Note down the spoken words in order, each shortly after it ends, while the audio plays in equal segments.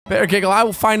Bittergiggle, I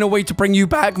will find a way to bring you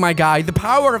back, my guy. The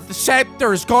power of the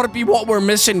scepter has got to be what we're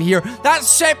missing here. That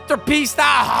scepter piece,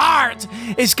 that heart,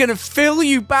 is going to fill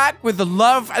you back with the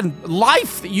love and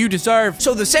life that you deserve.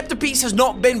 So the scepter piece has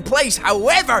not been placed.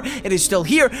 However, it is still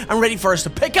here and ready for us to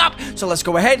pick up. So let's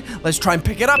go ahead. Let's try and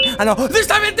pick it up. And this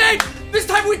time it did! This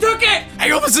time we took it!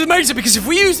 Hey, this is amazing because if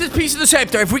we use this piece of the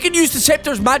scepter, if we can use the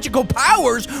scepter's magical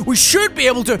powers, we should be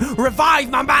able to revive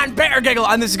my man Bittergiggle.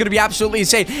 And this is going to be absolutely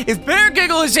insane. If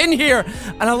Bittergiggle is in here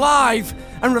and alive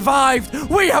and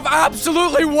revived, we have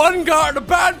absolutely won Garten of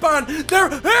Banban.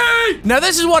 Hey! Now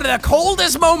this is one of the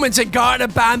coldest moments in Garten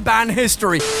of Banban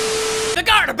history. The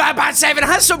Garten of Banban 7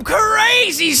 has some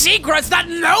crazy secrets that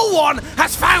no one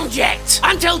has found yet.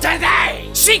 Until today.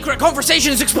 Secret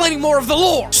conversations explaining more of the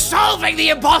lore. Solving the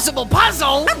impossible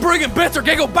puzzle. And bringing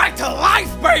Bittergiggle back to life,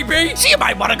 baby. So you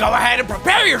might want to go ahead and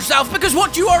prepare yourself because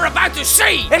what you are about to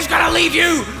see is going to leave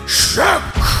you shook.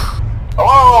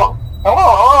 Hello?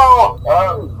 Hello?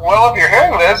 Well, if you're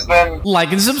hearing this, then...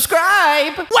 like and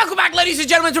subscribe! Welcome back, ladies and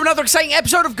gentlemen, to another exciting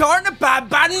episode of Garten of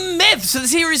Banban Myths, the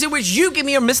series in which you give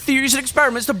me your myths, theories, and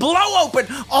experiments to blow open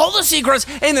all the secrets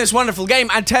in this wonderful game.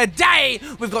 And today,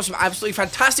 we've got some absolutely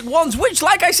fantastic ones, which,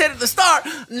 like I said at the start,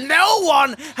 no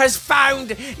one has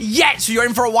found yet. So you're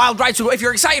in for a wild ride. So if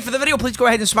you're excited for the video, please go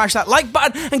ahead and smash that like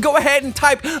button, and go ahead and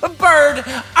type bird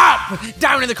up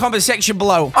down in the comment section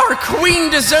below. Our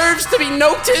queen deserves to be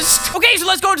noticed. Okay, so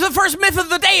let's go to the first myth of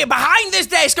the day. Behind this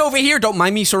desk over here, don't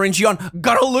mind me, Syringion,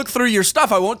 gotta look through your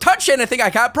stuff. I won't touch anything. I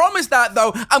can't promise that,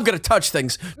 though. I'm gonna touch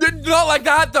things. Not like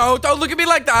that, though. Don't look at me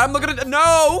like that. I'm looking at...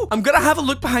 no! I'm gonna have a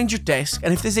look behind your desk,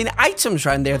 and if there's any items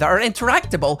around there that are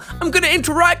interactable, I'm gonna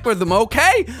interact with them,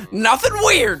 okay? Nothing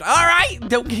weird, all right?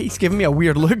 He's giving me a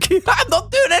weird look. I'm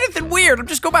not doing anything weird. I'm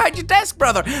just going behind your desk,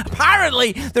 brother.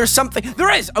 Apparently, there's something...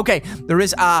 there is, okay. There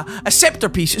is a scepter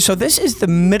piece. So this is the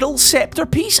middle scepter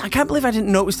piece. I can't believe I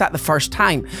didn't notice that the first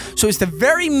time. So it's the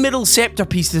very middle scepter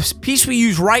piece, this piece we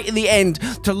use right at the end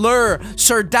to lure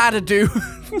Sir Dadadoo.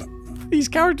 These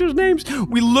characters' names.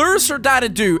 We lure Sir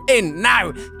Dadadoo in.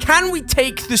 Now, can we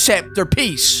take the scepter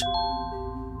piece?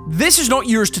 This is not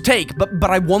yours to take, but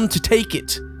I want to take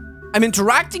it. I'm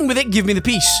interacting with it, give me the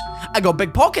piece. I got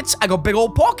big pockets, I got big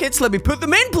old pockets, let me put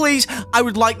them in, please. I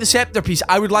would like the scepter piece,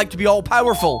 I would like to be all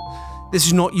powerful. This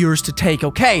is not yours to take,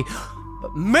 okay?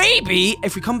 But maybe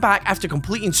if we come back after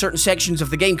completing certain sections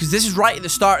of the game, because this is right at the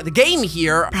start of the game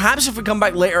here, perhaps if we come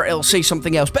back later, it'll say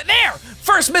something else. But there!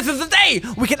 First myth of the day!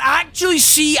 We can actually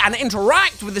see and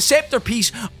interact with the scepter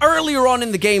piece earlier on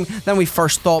in the game than we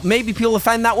first thought. Maybe people have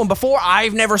found that one before.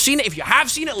 I've never seen it. If you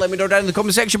have seen it, let me know down in the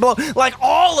comment section below. Like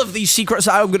all of these secrets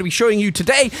that I'm going to be showing you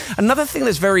today. Another thing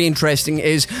that's very interesting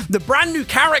is the brand new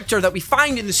character that we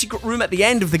find in the secret room at the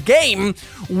end of the game.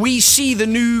 We see the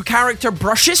new character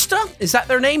Brushista. Is that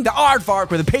their name? The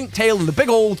aardvark with a pink tail and the big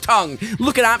old tongue.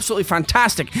 Looking absolutely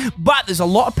fantastic. But there's a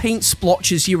lot of paint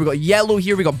splotches here. We got yellow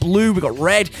here, we got blue, we got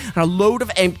red, and a load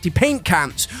of empty paint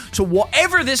cans. So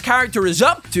whatever this character is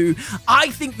up to, I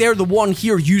think they're the one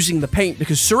here using the paint,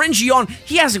 because Syringion,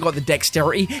 he hasn't got the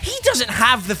dexterity, he doesn't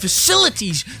have the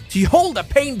facilities to hold a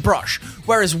paintbrush,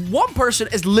 whereas one person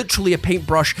is literally a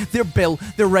paintbrush. They're built,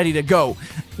 they're ready to go.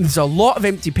 There's a lot of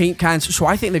empty paint cans, so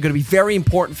I think they're going to be very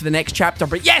important for the next chapter.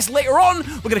 But yes, later on,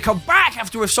 we're going to come back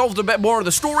after we've solved a bit more of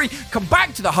the story, come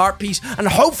back to the heart piece, and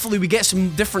hopefully we get some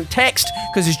different text,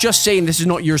 because it's just saying this is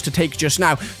not yours to take just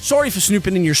now. Sorry for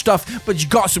snooping in your stuff, but you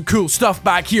got some cool stuff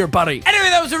back here, buddy. Anyway,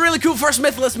 that was a really cool first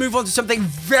myth. Let's move on to something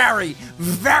very,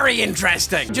 very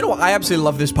interesting. Do you know what? I absolutely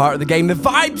love this part of the game. The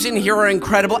vibes in here are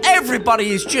incredible.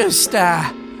 Everybody is just,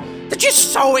 they're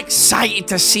just so excited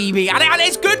to see me, and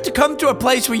it's good to come to a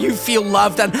place where you feel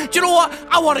loved, and do you know what?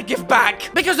 I want to give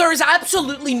back, because there is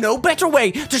absolutely no better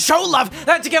way to show love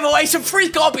than to give away some free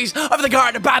copies of the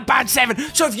Garten of Banban 7.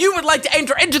 So if you would like to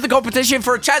enter into the competition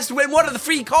for a chance to win one of the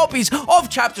free copies of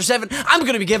Chapter 7, I'm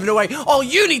going to be giving away. All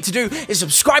you need to do is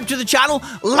subscribe to the channel,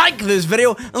 like this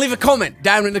video, and leave a comment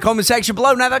down in the comment section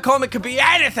below. Now, that comment could be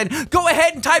anything. Go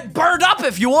ahead and type bird up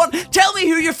if you want. Tell me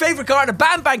who your favorite Garten of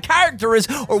Banban character is,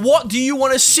 or what do you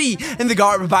want to see in the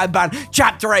Garten of Banban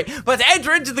Chapter 8? But to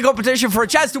enter into the competition for a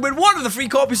chance to win one of the free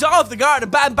copies of the Garten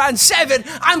of Banban 7,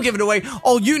 I'm giving away.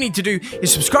 All you need to do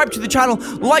is subscribe to the channel,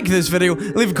 like this video,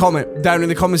 leave a comment down in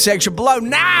the comment section below.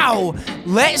 Now,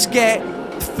 let's get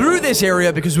through this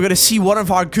area, because we're going to see one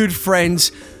of our good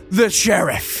friends, the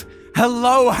Sheriff.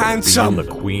 Hello, handsome. I'm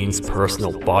the Queen's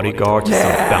personal bodyguard to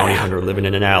some bounty hunter living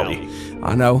in an alley.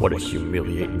 I know. What a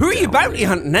humiliating Who are you bounty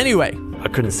hunting anyway? I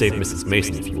couldn't save Mrs.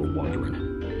 Mason if you were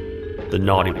wondering. The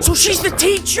naughty one. So she's the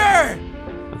teacher!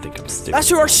 I think I'm sticking. That's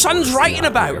who our son's writing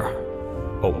about.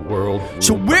 A world.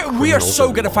 So we are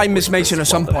so gonna find Miss Mason at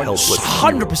some point.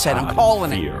 100%, I'm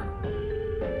calling it.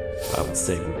 I would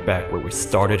say we're back where we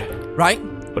started. Right?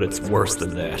 But it's worse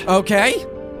than that. Okay.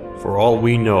 For all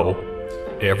we know,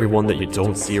 everyone that you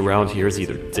don't see around here is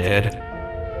either dead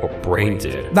or brain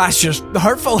dead. That's just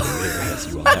hurtful.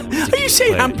 Are you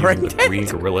saying I'm brain dead? The green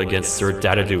gorilla against Sir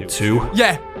Dadadoo 2?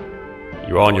 Yeah.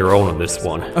 You're on your own on this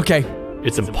one. Okay.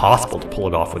 It's impossible to pull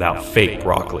it off without fake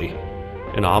broccoli.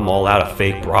 And I'm all out of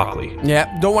fake broccoli.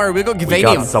 Yeah, don't worry, we got Gavanium. We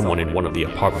got someone in one of the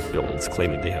apartment buildings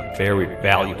claiming they have very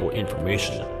valuable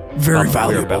information. Very about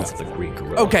valuable. The whereabouts of the green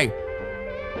gorilla. Okay.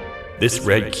 This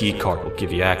red key card will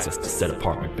give you access to said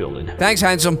apartment building. Thanks,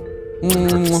 handsome.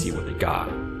 To see what they got.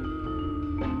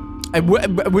 It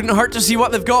wouldn't hurt to see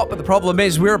what they've got, but the problem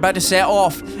is we're about to set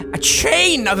off a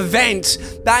chain of events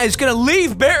that is going to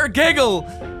leave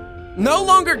Bittergiggle no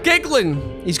longer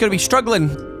giggling. He's going to be struggling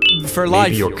for life.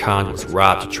 Maybe your con was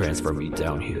robbed to transfer me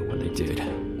down here when they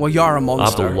did. Well, you're a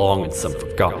monster. I belong in some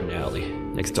forgotten alley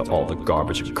next to all the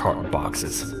garbage and carton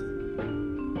boxes.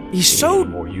 He's so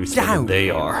more useful down. Than they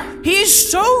are. He is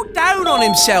so down on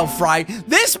himself, right?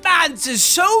 This man is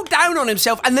so down on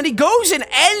himself, and then he goes and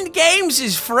end games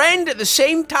his friend at the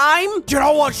same time. Do you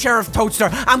know what, Sheriff Toadster?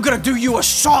 I'm gonna do you a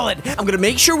solid. I'm gonna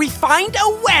make sure we find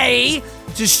a way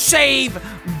to save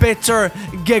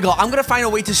Bittergiggle. I'm gonna find a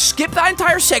way to skip that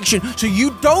entire section so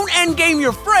you don't end game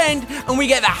your friend, and we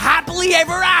get the happily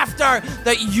ever after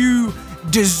that you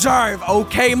deserve,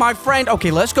 okay, my friend?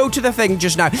 Okay, let's go to the thing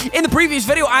just now. In the previous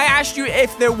video, I asked you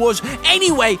if there was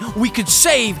any way we could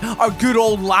save our good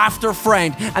old laughter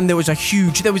friend, and there was an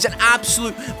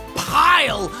absolute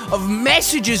pile of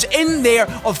messages in there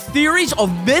of theories, of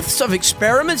myths, of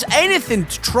experiments, anything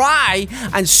to try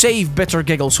and save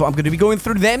Bittergiggle. So I'm going to be going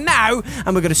through them now,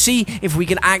 and we're going to see if we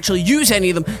can actually use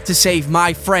any of them to save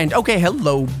my friend. Okay,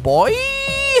 hello, boy.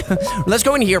 Let's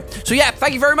go in here. So yeah,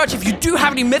 thank you very much. If you do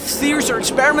have any myths, theories, or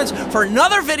experiments for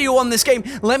another video on this game,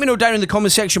 let me know down in the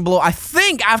comment section below. I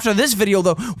think after this video,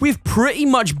 though, we've pretty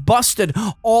much busted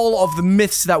all of the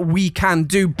myths that we can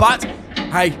do. But,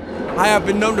 hey, I have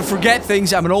been known to forget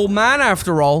things. I'm an old man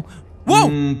after all. Whoa!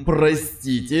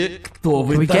 Простите, кто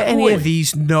вы Can we get any такой? of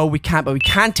these? No, we can't, but we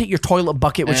can take your toilet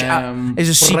bucket, which is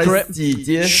a secret.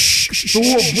 Простите, Shh, кто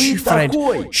вы friend.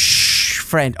 такой? Shh,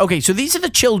 friend. Okay, so these are the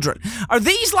children. Are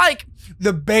these like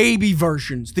the baby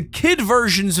versions, the kid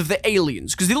versions of the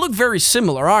aliens? Because they look very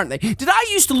similar, aren't they? Did I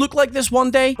used to look like this one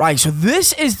day? Right, so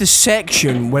this is the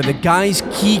section where the guy's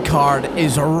key card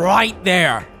is right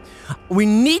there. We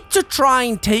need to try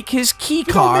and take his key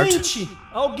card.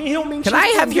 Can I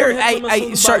have your,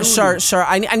 sir,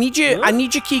 I need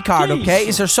your key card, okay?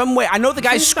 Is there some way? I know the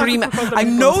guy's screaming. I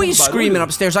know he's screaming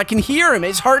upstairs. I can hear him.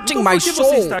 It's hurting my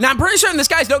soul. Now, I'm pretty certain this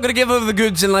guy's not gonna give over the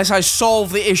goods unless I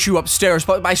solve the issue upstairs.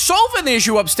 But by solving the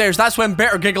issue upstairs, that's when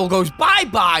Bittergiggle goes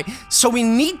bye-bye. So we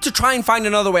need to try and find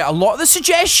another way. A lot of the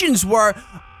suggestions were,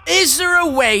 is there a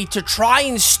way to try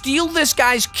and steal this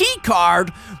guy's key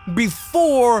card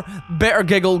before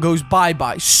Bittergiggle goes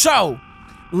bye-bye? So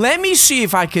let me see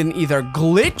if I can either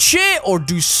glitch it or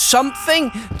do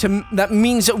something that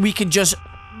means that we can just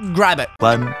grab it.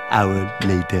 1 hour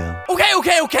later.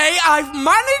 Okay. I've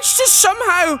managed to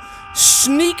somehow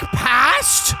sneak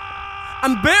past,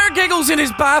 and Bittergiggle's in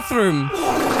his bathroom.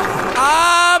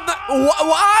 Why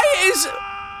is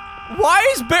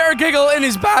Bittergiggle in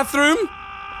his bathroom?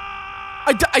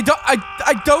 I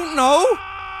don't know.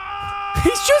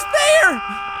 He's just there.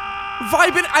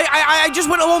 Vibing. I just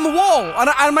went along the wall and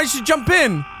I managed to jump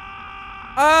in.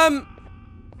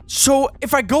 So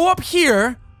if I go up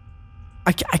here,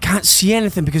 I can't see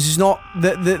anything because it's not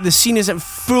the scene isn't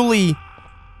fully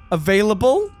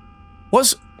available.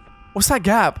 What's that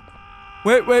gap?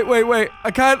 Wait. I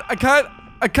can't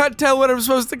tell where I'm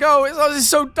supposed to go. It's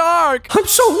so dark. I'm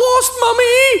so lost,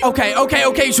 mummy. Okay.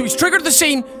 So he's triggered the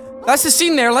scene. That's the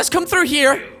scene there. Let's come through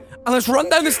here and let's run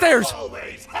down the stairs.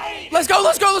 Let's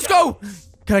go.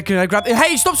 Can I grab it?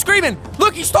 Hey, stop screaming.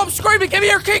 Look, he stopped screaming. Give me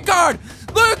your key card.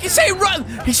 Look, he's saying run.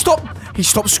 He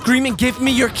stopped screaming. Give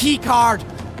me your key card.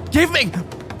 Give me.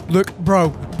 Look,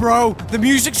 bro, the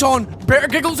music's on.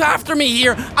 Bittergiggle's after me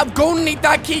here. I'm going to need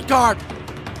that key card.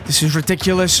 This is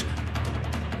ridiculous.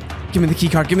 Give me the key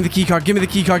card. Give me the key card.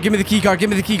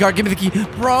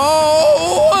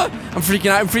 Bro! I'm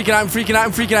freaking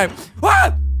out.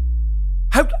 What?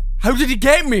 How did he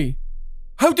get me?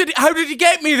 How did he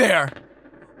get me there?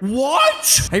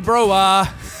 What? Hey, bro, I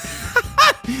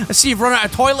see you've run out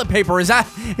of toilet paper. Is that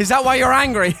why you're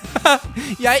angry?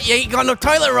 Yeah, you ain't got no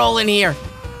toilet roll in here.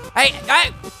 Hey,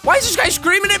 why is this guy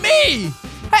screaming at me?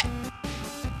 Hey.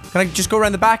 Can I just go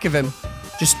around the back of him?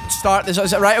 Just start this. Is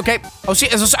that right? Okay. I'll see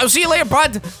you later,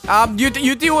 bud. You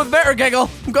deal with Bittergiggle.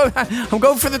 I'm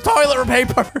going for the toilet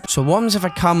paper. So what happens if I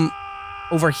come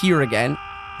over here again?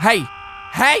 Hey.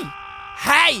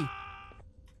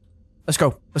 Let's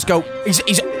go.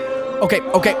 He's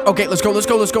okay, let's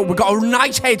go. We got a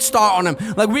nice head start on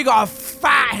him. Like, we got a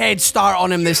fat head start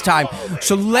on him this time.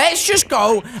 So let's just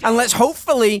go, and let's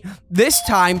hopefully, this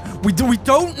time, we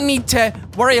don't need to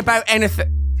worry about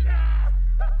anything.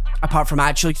 Apart from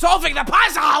actually solving the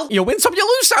puzzle! You win some, you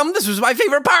lose some. This was my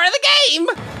favorite part of the game.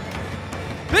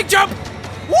 Big jump!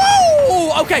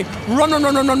 Woo! Okay,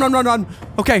 run.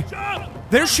 Okay,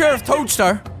 there's Sheriff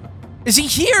Toadster. Is he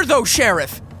here, though,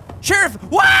 Sheriff? Sheriff!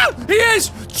 Wow! He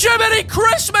is! Jiminy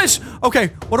Christmas!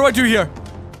 Okay, what do I do here?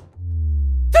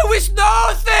 There was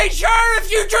nothing,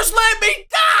 Sheriff! You just let me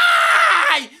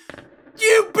die!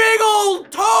 You big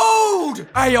old toad!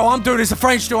 Hey, yo, I'm doing this the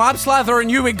French do. I'm slathering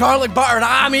you in garlic butter and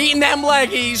I'm eating them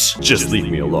leggies. Just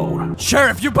leave me alone.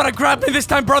 Sheriff, you better grab me this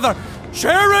time, brother.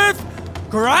 Sheriff!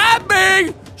 Grab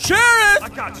me! Sheriff! I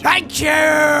got you. Thank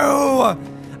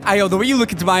you! Hey, yo, the way you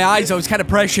look into my eyes, though, is kind of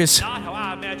precious. Not how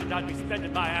I imagined I'd be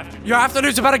spending my afternoon. Your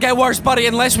afternoon's about to get worse, buddy,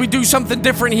 unless we do something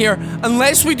different here.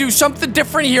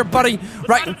 Buddy.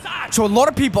 Right, so a lot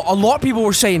of people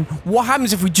were saying, what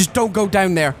happens if we just don't go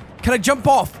down there? Can I jump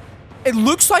off? It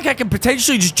looks like I can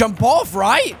potentially just jump off,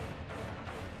 right?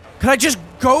 Can I just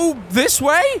go this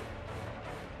way?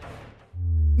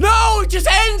 No, it just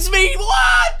ends me.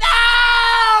 What?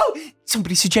 No!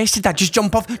 Somebody suggested that. Just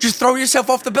jump off. Just throw yourself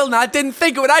off the building. I didn't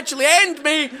think it would actually end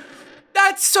me.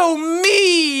 That's so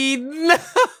mean.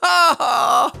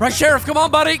 Right, Sheriff, come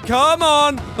on, buddy. Come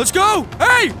on. Let's go.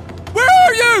 Hey, where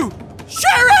are you?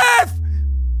 Sheriff!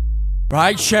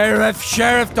 Right,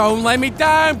 Sheriff, don't let me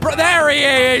down. There he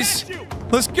is.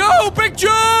 Let's go, big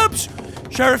jumps.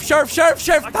 Sheriff.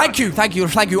 Thank you.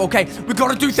 Okay, we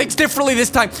gotta do things differently this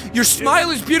time. Your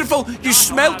smile is beautiful, you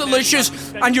smell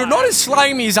delicious, and you're not as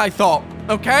slimy as I thought,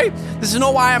 okay? This is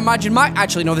not why I imagine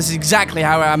actually, no, this is exactly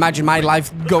how I imagine my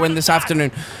life going this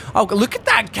afternoon. Oh, look at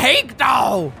that cake,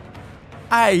 though.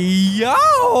 Hey,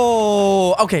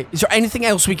 yo. Okay, is there anything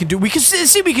else we can do? We can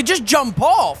see, we can just jump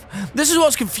off. This is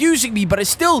what's confusing me, but it's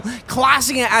still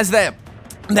classing it as the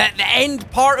end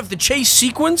part of the chase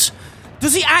sequence.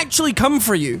 Does he actually come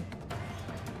for you?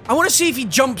 I want to see if he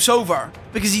jumps over,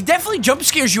 because he definitely jump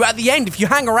scares you at the end if you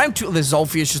hang around too. This is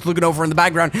Alpheus just looking over in the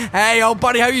background. Hey, old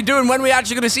buddy, how you doing? When are we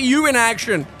actually going to see you in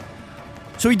action?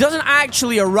 So he doesn't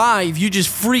actually arrive, you just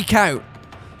freak out.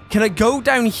 Can I go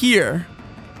down here?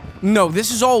 No, this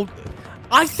is all...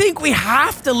 I think we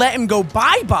have to let him go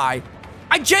bye-bye.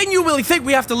 I genuinely think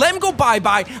we have to let him go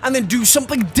bye-bye and then do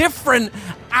something different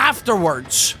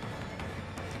afterwards.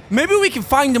 Maybe we can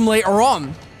find him later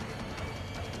on.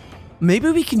 Maybe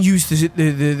we can use the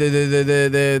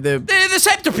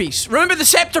scepter piece. Remember, the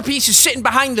scepter piece is sitting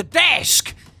behind the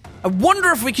desk. I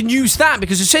wonder if we can use that,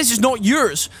 because it says it's not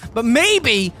yours. But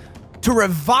maybe to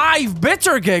revive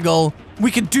Bittergiggle,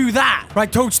 we could do that.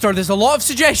 Right, Toadster, there's a lot of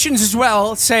suggestions as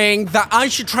well saying that I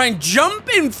should try and jump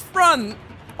in front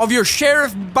of your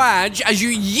sheriff badge as you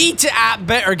yeet it at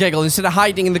Bittergiggle instead of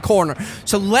hiding in the corner.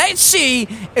 So let's see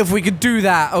if we could do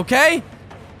that, okay?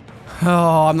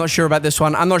 Oh, I'm not sure about this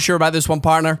one.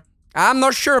 Partner.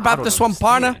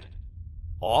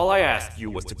 All I asked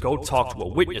you was to go talk to a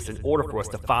witness in order for us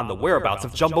to find the whereabouts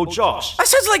of Jumbo Josh. That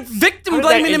sounds like victim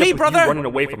blaming to me, brother. You running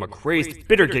away from a crazed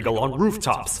Bittergiggle on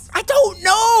rooftops. I don't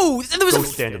know. There was go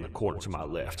stand in the corner to my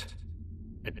left.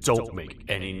 And don't make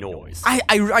any noise.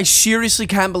 I seriously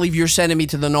can't believe you're sending me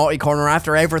to the naughty corner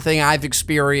after everything I've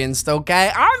experienced,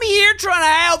 okay? I'm here trying to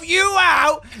help you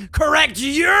out, correct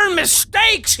your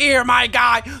mistakes here, my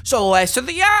guy. So less of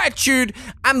the attitude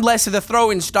and less of the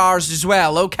throwing stars as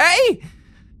well, okay?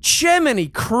 Jiminy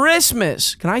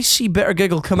Christmas. Can I see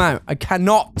Bittergiggle come out? I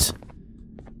cannot.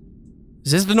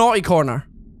 Is this the naughty corner?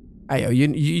 Hey,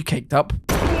 you caked up.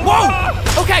 Whoa!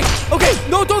 Okay.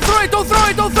 No, don't throw it.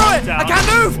 I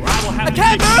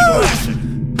can't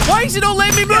move. Why is it not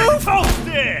letting me move?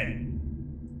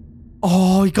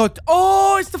 Oh, he got...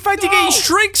 Oh, it's the fact he getting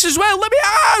shrinks as well. Let me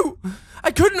out.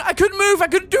 I couldn't move. I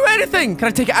couldn't do anything. Can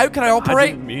I take it out? Can I operate?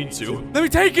 I didn't mean to. Let me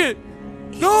take it.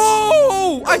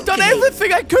 No! I've done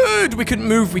everything I could. We couldn't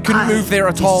move. We couldn't move there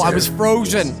at all. I was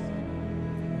frozen.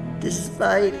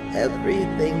 Despite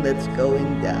everything that's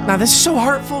going down. Now, this is so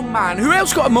hurtful, man. Who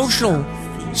else got emotional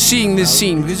seeing this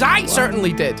scene? Because I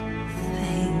certainly did.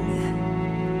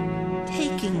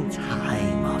 Taking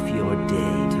time off your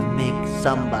day to make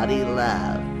somebody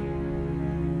laugh.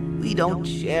 We don't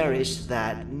cherish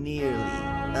that nearly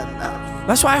enough.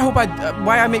 That's why I hope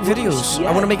why I make videos.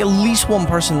 I want to make at least one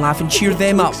person laugh and cheer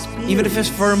them up, even if it's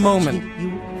for a moment.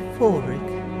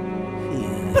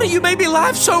 But you made me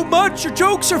laugh so much. Your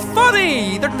jokes are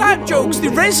funny. They're dad jokes. They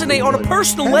resonate on a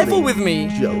personal level with me.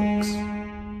 Jokes.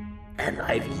 And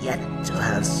I've yet to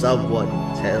have someone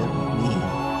tell me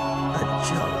a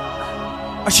joke.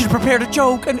 I should have prepared a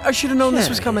joke, and I should have known this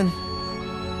was coming.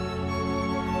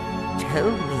 Tell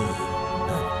me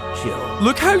a joke.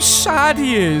 Look how sad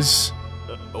he is.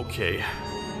 Okay,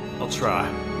 I'll try.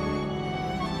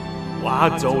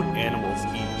 Why don't animals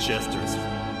eat jesters?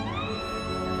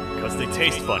 Because they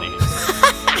taste funny.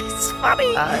 It's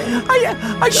funny.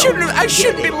 I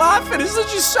shouldn't be laughing. It's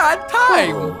such a sad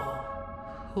time.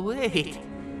 Oh, wait.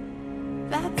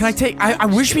 Can I take? I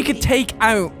wish we could take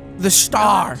out the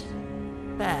star.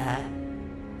 Bad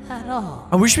at all.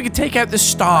 I wish we could take out the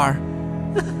star.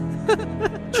 Do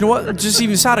you know what? Just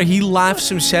even sadder, he laughs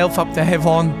himself up to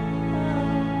heaven.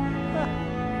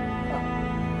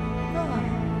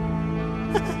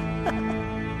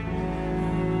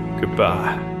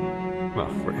 Goodbye, my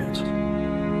friend.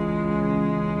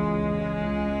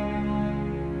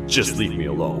 Just leave me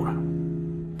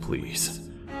alone, please.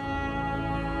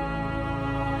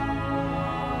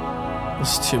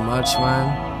 It's too much,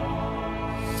 man.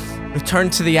 Return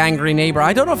to the angry neighbor.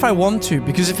 I don't know if I want to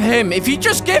because of him. If he'd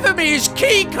just given me his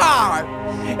key card,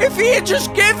 if he had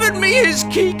just given me his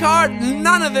key card,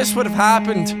 none of this would have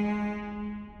happened.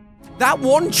 That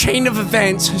one chain of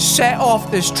events has set off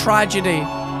this tragedy.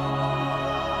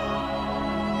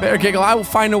 Bittergiggle, I will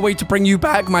find a way to bring you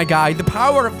back, my guy. The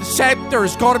power of the scepter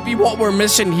has got to be what we're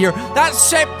missing here. That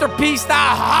scepter piece,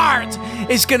 that heart,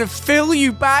 is going to fill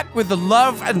you back with the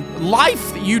love and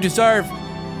life that you deserve.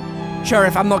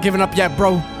 Sheriff, I'm not giving up yet,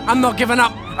 bro. I'm not giving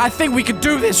up. I think we could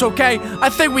do this, okay?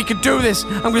 I think we could do this.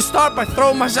 I'm going to start by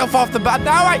throwing myself off the building.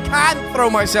 Now I can't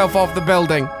throw myself off the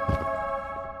building.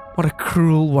 What a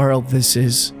cruel world this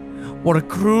is. What a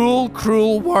cruel,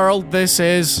 cruel world this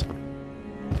is.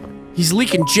 He's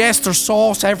leaking jester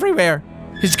sauce everywhere.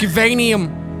 His Gavanium.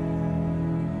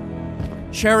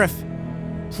 Sheriff,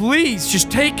 please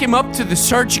just take him up to the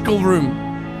surgical room.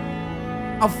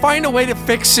 I'll find a way to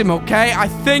fix him, okay? I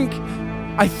think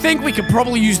we could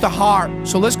probably use the heart.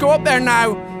 So let's go up there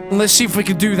now and let's see if we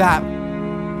can do that.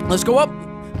 Let's go up.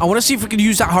 I want to see if we can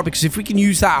use that heart, because if we can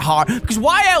use that heart, because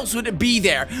why else would it be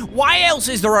there? Why else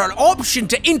is there an option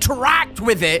to interact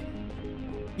with it?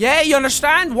 Yeah, you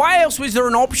understand? Why else was there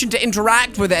an option to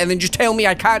interact with it and then just tell me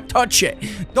I can't touch it?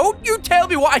 Don't you tell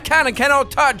me what I can and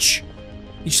cannot touch.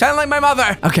 You sound like my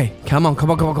mother. Okay, come on.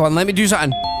 Let me do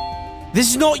something. This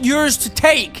is not yours to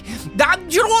take.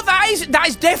 You know what that is? That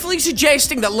is definitely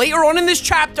suggesting that later on in this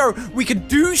chapter, we could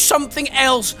do something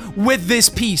else with this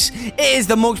piece. It is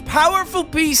the most powerful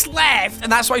piece left,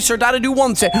 and that's why Sir Dadadoo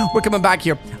wants it. We're coming back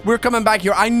here.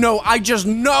 I know. I just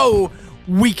know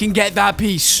we can get that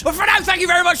piece. But for now, thank you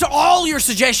very much to all your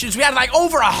suggestions. We had like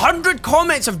over 100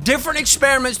 comments of different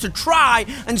experiments to try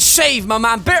and save my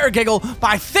man Bittergiggle. But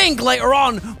I think later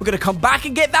on, we're going to come back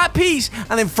and get that piece.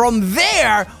 And then from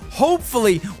there,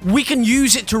 hopefully, we can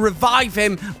use it to revive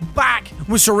him back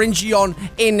with Syringeon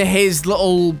in his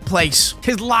little place.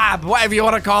 His lab, whatever you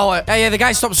want to call it. Yeah, the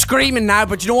guy stopped screaming now,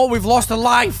 but you know what? We've lost a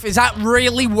life. Is that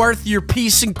really worth your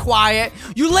peace and quiet?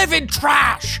 You live in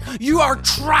trash. You are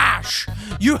trash.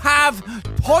 You have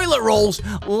toilet rolls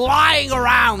lying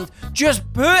around. Just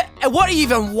put... What are you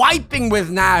even wiping with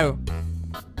now?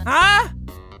 Huh?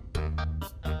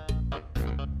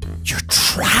 You're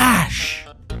trash.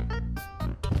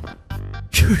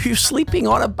 You're sleeping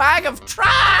on a bag of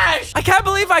trash! I can't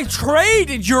believe I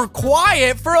traded your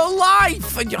quiet for a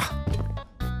life!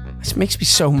 This makes me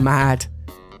so mad.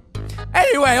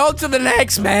 Anyway, on to the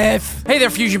next myth. Hey there,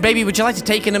 Fusion Baby. Would you like to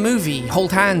take in a movie?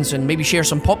 Hold hands and maybe share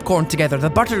some popcorn together. The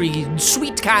buttery,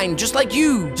 sweet kind, just like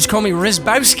you. Just call me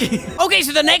Razzbowski. Okay,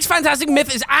 so the next fantastic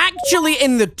myth is actually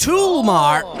in the tool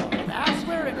mart. That's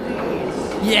where it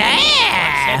leads. Yeah!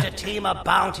 I sent a team of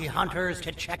bounty hunters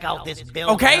to check out this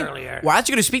building earlier. Well, aren't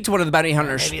you going to speak to one of the bounty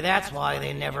hunters? Maybe that's why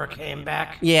they never came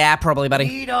back. Yeah, probably, buddy.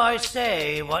 Need I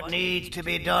say what needs to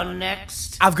be done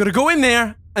next? I've got to go in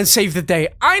there and save the day.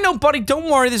 I know, buddy, don't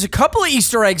worry. There's a couple of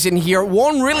Easter eggs in here.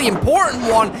 One really important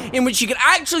one in which you can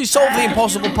actually solve the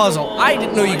impossible puzzle. I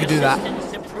didn't know you could do that.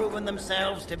 Have proven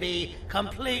themselves to be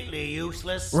completely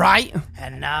useless. Right.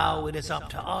 And now it is up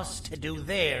to us to do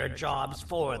their jobs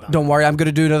for them. Don't worry, I'm going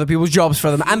to do other people's jobs for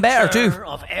them. And better, too.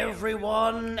 Of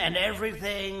everyone and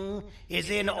everything is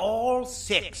in all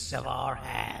 6 of our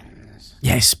hands.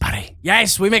 Yes, buddy.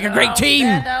 Yes, we make a great team.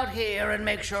 Stand out here and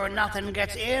make sure nothing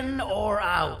gets in or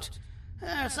out.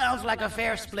 Sounds like a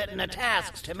fair split in the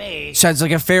tasks to me. Sounds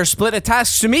like a fair split of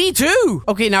tasks to me, too.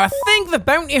 Okay, now I think the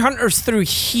bounty hunter's through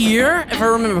here, if I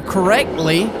remember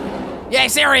correctly.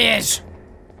 Yes, there he is.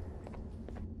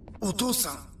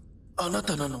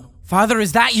 Father,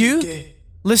 is that you?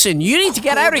 Listen, you need to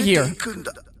get out of here.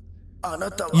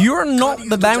 You're not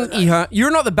the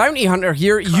bounty hunter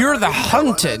here. You're the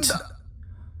hunted.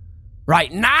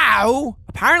 Right now,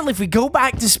 apparently if we go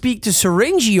back to speak to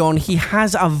Syringion, he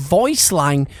has a voice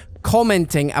line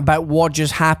commenting about what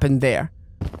just happened there.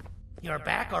 You're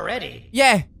back already?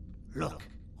 Yeah. Look,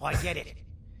 I get it.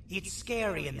 It's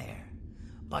scary in there.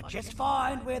 But just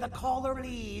find where the collar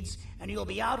leads, and you'll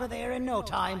be out of there in no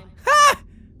time. Ha!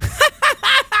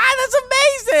 That's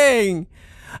amazing!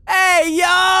 Hey,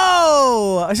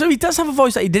 yo! So he does have a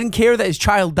voice that he didn't care that his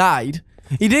child died.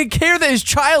 He didn't care that his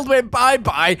child went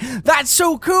bye-bye. That's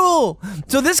so cool.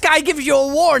 So this guy gives you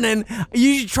a warning.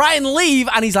 You try and leave,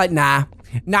 and he's like, nah.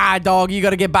 Nah, dog, you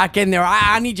gotta get back in there.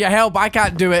 I need your help. I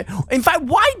can't do it. In fact,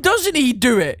 why doesn't he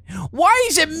do it? Why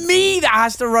is it me that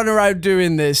has to run around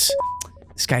doing this?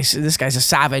 This guy's a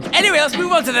savage. Anyway, let's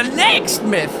move on to the next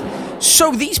myth.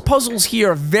 So these puzzles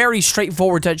here are very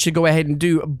straightforward to actually go ahead and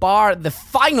do, bar the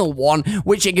final one,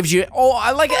 which it gives you,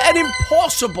 like an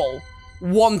impossible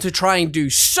one to try and do.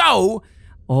 So,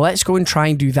 let's go and try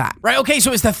and do that. Right, okay,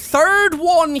 so it's the third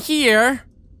one here.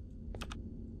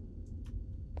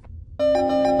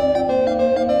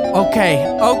 Okay,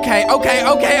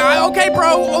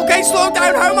 bro. Okay, slow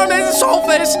down. How am I meant to solve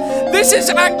this? This is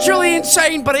actually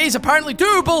insane, but it is apparently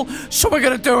doable, so we're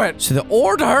gonna do it. So the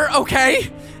order,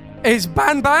 okay, is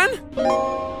Banban,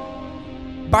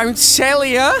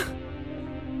 Bouncelia,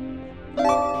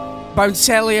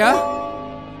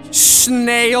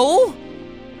 Snail.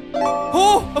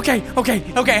 Oh, okay.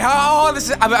 Oh, this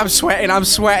is, I'm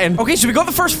sweating. Okay, so we got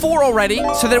the first 4 already.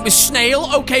 So then it was Snail.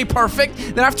 Okay, perfect.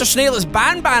 Then after Snail is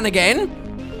Banban again.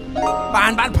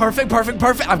 Banban, perfect. I've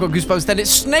got goosebumps. Then it's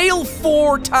Snail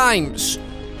 4 times.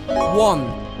 1,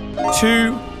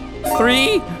 2,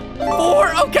 3,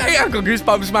 4. Okay, I've got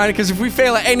goosebumps, man, because if we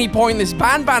fail at any point, this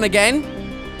Banban again.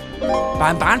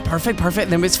 Banban, perfect.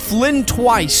 Then it's Flynn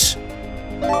twice.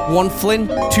 1 Flynn,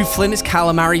 2 Flynn is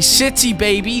Calamari City,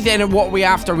 baby. Then what are we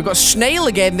after? We got Snail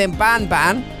again, then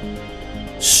Banban.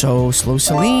 So, Slow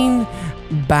Celine,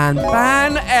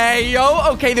 Banban, ayo.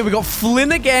 Okay, then we got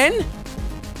Flynn again.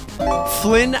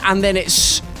 Flynn, and then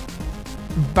it's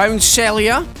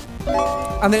Bouncelia.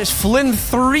 And then it's Flynn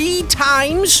 3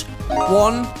 times.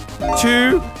 1,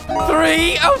 2,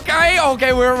 3.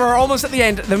 Okay, we're almost at the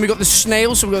end. Then we got the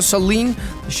Snail, so we got Celine.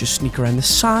 Let's just sneak around the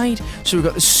side. So we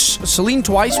got the Celine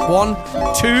twice. 1,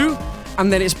 2,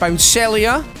 and then it's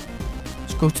Bouncelia.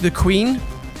 Let's go to the Queen.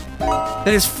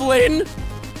 Then it's Flynn.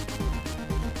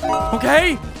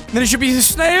 Okay. Then it should be the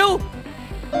Snail.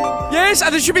 Yes,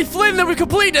 and it should be Flynn. Then we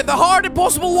completed it. The hard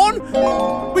impossible one.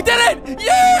 We did it.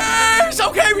 Yes.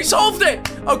 Okay, we solved it.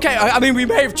 Okay, I mean, we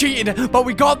may have cheated, but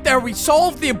we got there. We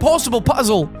solved the impossible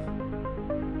puzzle.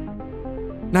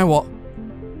 Now what?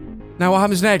 Now what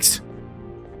happens next?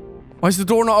 Why is the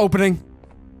door not opening?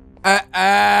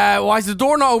 Why is the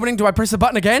door not opening? Do I press the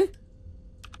button again?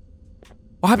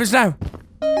 What happens now?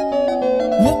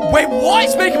 Wait, why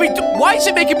is it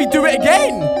making me do it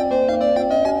again?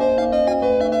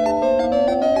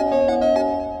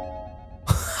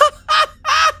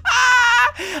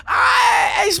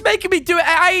 It's making me do it.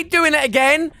 I ain't doing it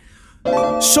again.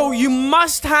 So you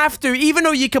must have to, even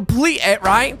though you complete it,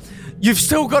 right? You've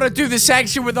still got to do the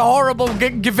section with the horrible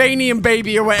Gavanian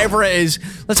baby or whatever it is.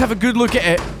 Let's have a good look at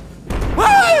it.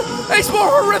 Ah, it's more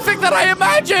horrific than I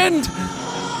imagined.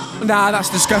 Nah, that's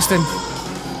disgusting.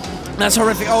 That's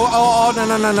horrific. Oh,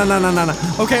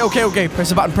 no. Okay. Press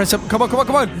the button. Press it. Come on,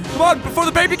 before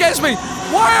the baby gets me.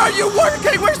 Why are you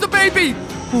working? Where's the baby?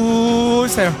 Oh,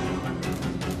 it's there.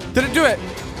 Did it do it?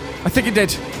 I think it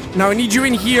did. Now I need you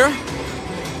in here.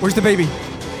 Where's the baby?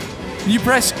 Can you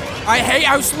press? I hate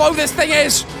how slow this thing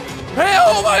is. Hey,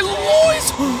 oh my lord!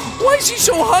 Why is he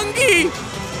so hungry?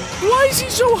 Why is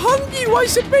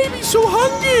the baby so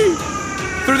hungry?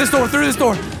 Through this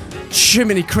door.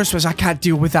 Jiminy Christmas, I can't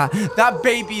deal with that. That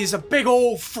baby is a big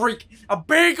old freak. A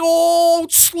big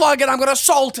old slug, and I'm gonna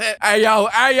assault it. Ayo,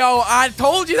 I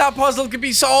told you that puzzle could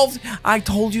be solved. I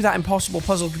told you that impossible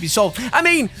puzzle could be solved. I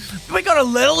mean, we got a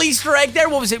little Easter egg there.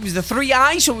 What was it? It was the 3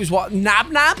 eyes, so it was what? Nab?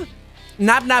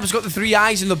 Nab's got the 3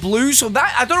 eyes and the blue, so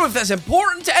that, I don't know if that's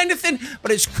important to anything,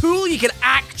 but it's cool you can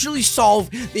actually solve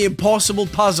the impossible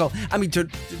puzzle. I mean, to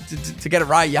get it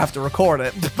right, you have to record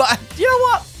it, but you know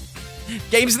what?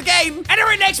 Game's the game.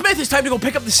 Anyway, next myth, it's time to go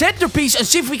pick up the centerpiece and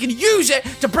see if we can use it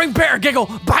to bring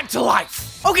Bittergiggle back to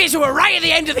life. Okay, so we're right at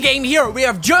the end of the game here. We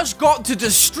have just got to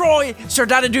destroy Sir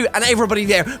Dadadoo and everybody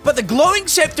there. But the glowing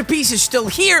scepter piece is still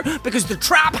here because the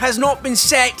trap has not been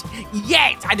set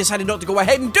yet. I decided not to go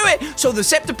ahead and do it, so the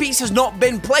scepter piece has not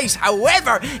been placed.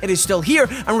 However, it is still here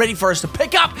and ready for us to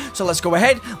pick up. So let's go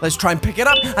ahead. Let's try and pick it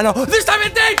up. And oh, this time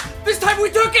it did! This time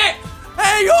we took it!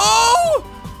 Hey, oh!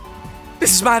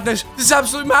 This is madness. This is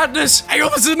absolute madness. Hey, oh,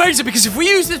 this is amazing because if we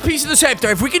use this piece of the scepter,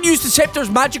 if we can use the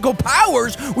scepter's magical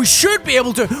powers, we should be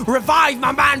able to revive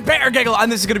my man Bittergiggle.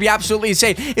 And this is going to be absolutely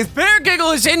insane. If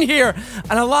Bittergiggle is in here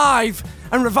and alive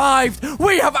and revived,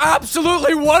 we have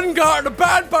absolutely won Garten of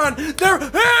Banban. There,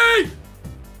 hey!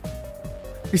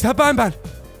 Is that Banban?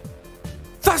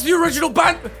 That's the original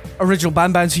Banban. Original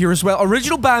Banban's here as well.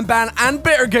 Original Banban and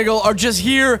Bittergiggle are just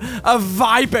here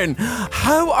vibing.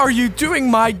 How are you doing,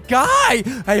 my guy?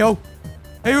 Hey, yo.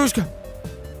 Hey, he's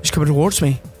coming towards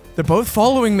me. They're both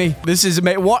following me. This is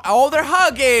amazing. What? Oh, they're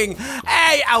hugging.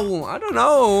 Hey, oh, I don't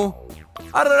know.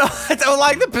 I don't know. I don't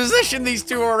like the position these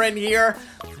two are in here.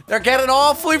 They're getting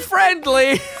awfully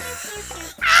friendly.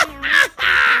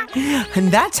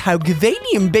 And that's how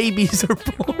Gavanian babies are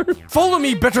born. Follow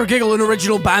me, Bittergiggle and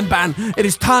Original Banban. It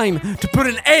is time to put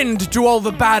an end to all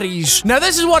the baddies. Now,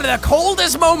 this is one of the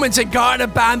coldest moments in Garten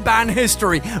of Banban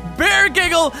history.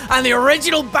 Bittergiggle and the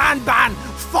Original Banban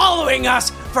following us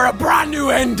for a brand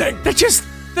new ending. They're just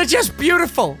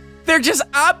beautiful. They're just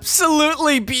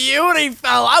absolutely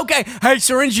beautiful. Okay, hey,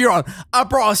 Syringeon, I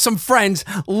brought us some friends.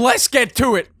 Let's get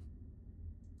to it.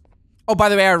 Oh, by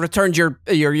the way, I returned your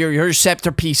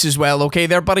scepter piece as well. Okay,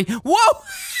 there, buddy. Whoa!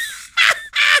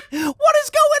 What is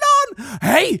going on?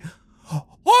 Hey!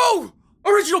 Oh!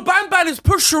 Original Banban has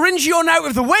pushed Syringeon out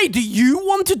of the way. Do you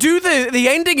want to do the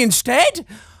ending instead?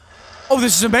 Oh,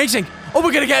 this is amazing. Oh,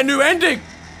 we're gonna get a new ending.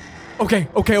 Okay.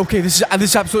 This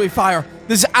is absolutely fire.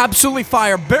 This is absolutely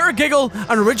fire. Bittergiggle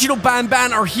and Original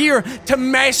Banban are here to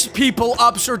mess people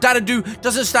up. Sir Dadadoo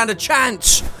doesn't stand a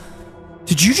chance.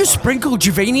 Did you just sprinkle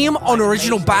Javanium on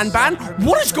Original Banban?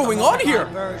 What is going on here?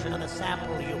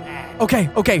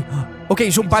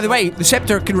 Okay, so by the way, the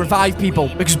scepter can revive people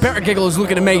because Bittergiggle is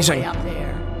looking amazing.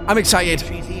 I'm excited.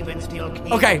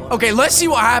 Okay, let's see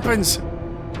what happens.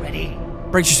 Ready?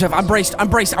 Brace yourself. I'm braced. I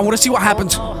want to see what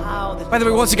happens. By the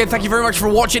way, once again, thank you very much for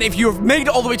watching. If you have made it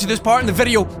all the way to this part in the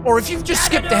video, or if you've just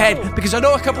skipped ahead, because I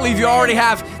know a couple of you already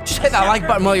have, just hit that like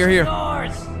button while you're here.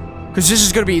 Because this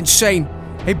is going to be insane.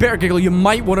 Hey, Bittergiggle, you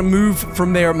might want to move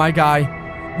from there, my guy.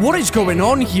 What is going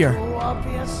on here?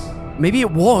 Maybe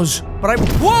it was, but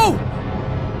whoa!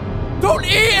 Don't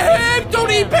eat him!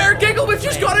 Don't eat Bittergiggle! We've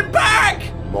just got him back!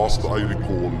 Last I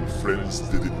recall, friends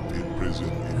didn't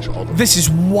imprison each other. This is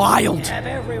wild.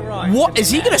 What?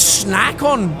 Is he going to snack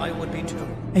on?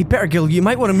 Hey, Bittergiggle, you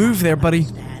might want to move there, buddy.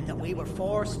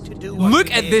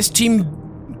 Look at this team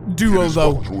duo,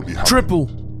 though. Triple.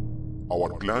 Our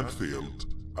plan failed.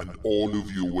 And all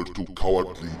of you were too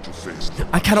cowardly to face them.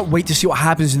 I cannot wait to see what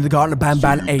happens in the Garten of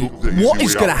Banban 8. What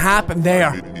is going to happen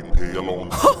there?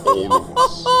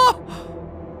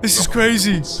 This is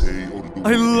crazy.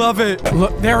 I love it.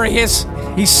 Look, there he is.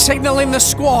 He's signaling the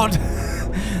squad.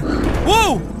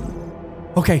 Whoa!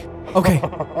 Okay. Oh,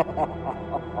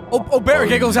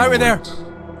 Bittergiggle's out of there.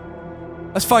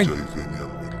 That's fine.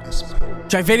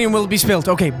 Javanium will be spilled.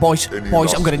 Okay, boys,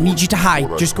 I'm gonna need you to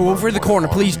hide. Just go over in the corner,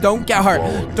 please. Don't get hurt.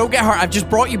 Don't get hurt. I've just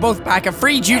brought you both back. I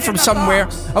freed you from somewhere.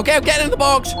 Okay, I'm getting in the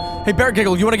box. Hey,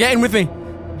 Bittergiggle, you wanna get in with me?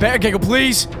 Bittergiggle,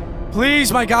 please.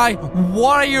 Please, my guy.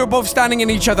 Why are you both standing in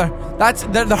each other?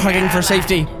 They're hugging for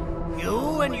safety.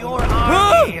 You and your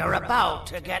army are about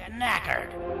to get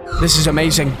knackered. This is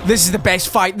amazing. This is the best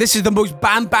fight. This is the most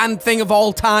Banban thing of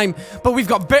all time. But we've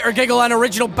got Bittergiggle and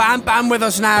Original Banban with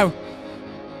us now.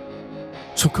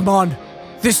 So come on,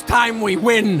 this time we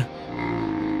win.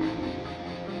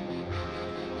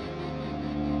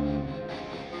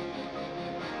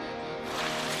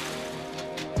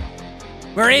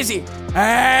 Where is he?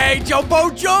 Hey, Jumbo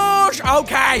Josh!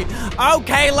 Okay,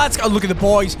 let's go. Look at the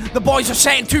boys. The boys are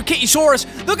setting two Kittysaurus.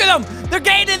 Look at them. They're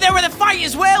getting in there with a fight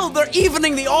as well. They're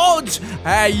evening the odds.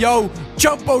 Hey, yo,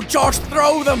 Jumbo Josh,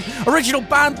 throw them. Original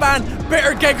Banban,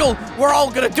 Bittergiggle. We're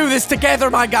all gonna do this together,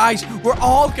 my guys. We're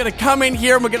all gonna come in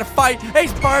here and we're gonna fight.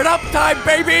 It's burn up time,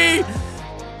 baby.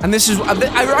 And this is,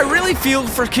 I really feel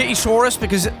for Kittysaurus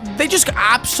because they just got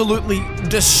absolutely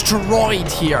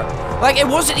destroyed here. Like, it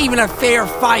wasn't even a fair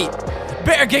fight.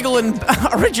 Bittergiggle and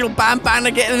Original Banban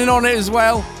are getting in on it as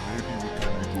well.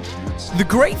 The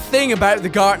great thing about the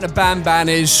Garten of Banban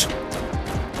is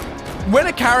when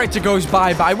a character goes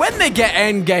bye-bye, when they get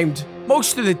endgamed,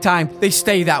 most of the time, they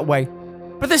stay that way.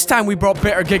 But this time, we brought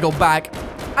Bittergiggle back.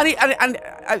 And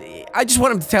I just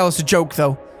want him to tell us a joke,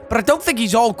 though. but I don't think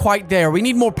he's all quite there. We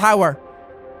need more power.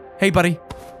 Hey, buddy.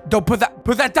 Don't put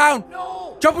that down.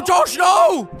 No! Jumbo Josh,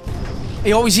 no!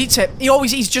 He always eats it.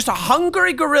 He's just a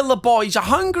hungry gorilla boy. He's a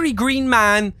hungry green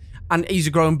man. And he's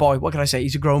a grown boy. What can I say?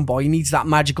 He's a grown boy. He needs that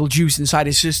magical juice inside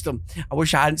his system. I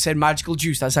wish I hadn't said magical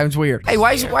juice. That sounds weird. Hey,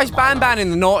 why is Banban in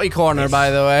the naughty corner,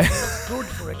 by the way? Good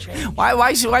for a change.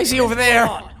 Why is he over there?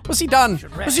 What's he done?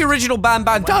 What's the original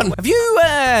Banban done? Have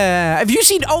you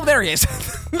seen? Oh, there he is.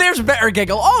 There's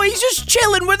Bittergiggle. Oh, he's just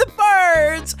chilling with the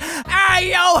birds.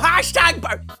 Hey, yo, hashtag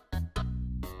bird.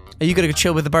 Are you gonna go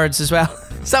chill with the birds as well?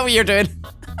 Is that what you're doing?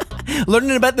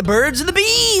 Learning about the birds and the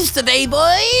bees today,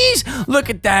 boys. Look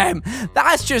at them.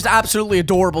 That's just absolutely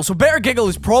adorable. So Bittergiggle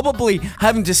is probably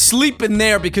having to sleep in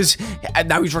there because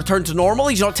now he's returned to normal.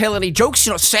 He's not telling any jokes. He's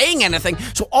not saying anything.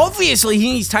 So obviously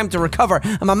he needs time to recover.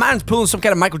 And my man's pulling some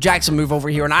kind of Michael Jackson move over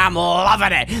here, and I'm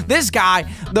loving it. This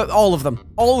guy, all of them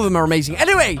are amazing.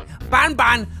 Anyway,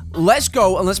 Banban. Let's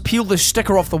go and let's peel this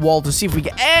sticker off the wall to see if we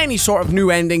get any sort of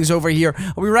new endings over here.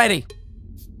 Are we ready?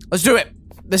 Let's do it.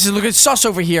 This is looking sus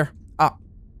over here.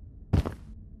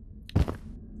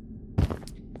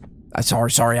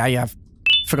 Sorry, I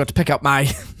forgot to pick up my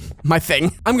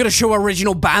thing. I'm gonna show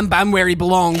original Banban where he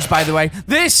belongs, by the way.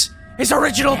 This is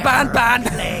original Banban.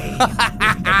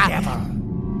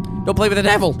 Don't play with the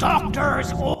devil.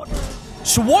 Doctor's order.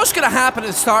 So what's gonna happen at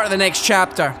the start of the next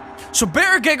chapter? So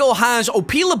Bittergiggle has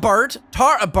Opila Bird,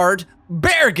 Tarta Bird,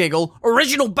 Bittergiggle,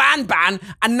 original Banban,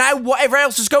 and now whatever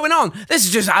else is going on. This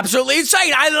is just absolutely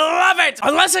insane. I love it.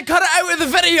 Unless I cut it out of the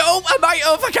video, I might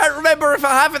have. I can't remember if I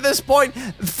have at this point.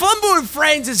 Flumbo and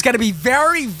Friends is going to be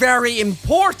very, very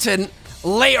important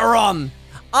later on.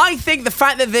 I think the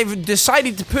fact that they've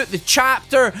decided to put the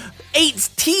Chapter 8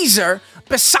 teaser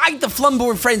beside the Flumbo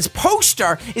and Friends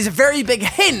poster is a very big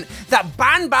hint that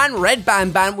Banban, Red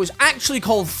Banban, was actually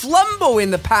called Flumbo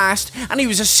in the past, and he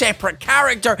was a separate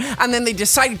character, and then they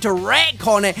decided to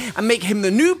retcon it and make him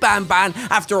the new Banban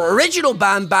after original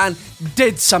Banban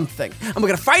did something. And we're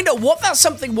gonna find out what that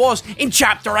something was in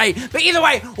Chapter 8. But either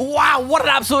way, wow, what an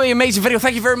absolutely amazing video.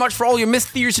 Thank you very much for all your myth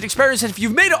theories and experiences. If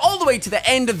you've made it all the way to the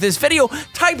end of this video,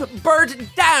 type bird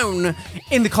down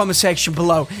in the comment section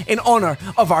below in honor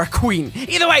of our queen.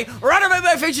 Either way, right about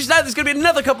my features now, there's gonna be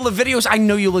another couple of videos I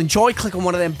know you'll enjoy. Click on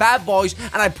one of them bad boys,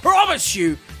 and I promise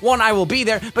you, one, I will be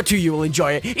there, but two, you will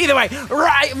enjoy it. Either way,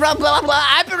 right, blah, blah, blah.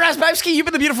 I've been Razzbowski, you've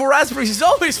been the beautiful raspberries as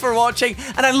always for watching,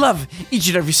 and I love each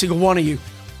and every single one of you.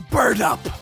 Bird up.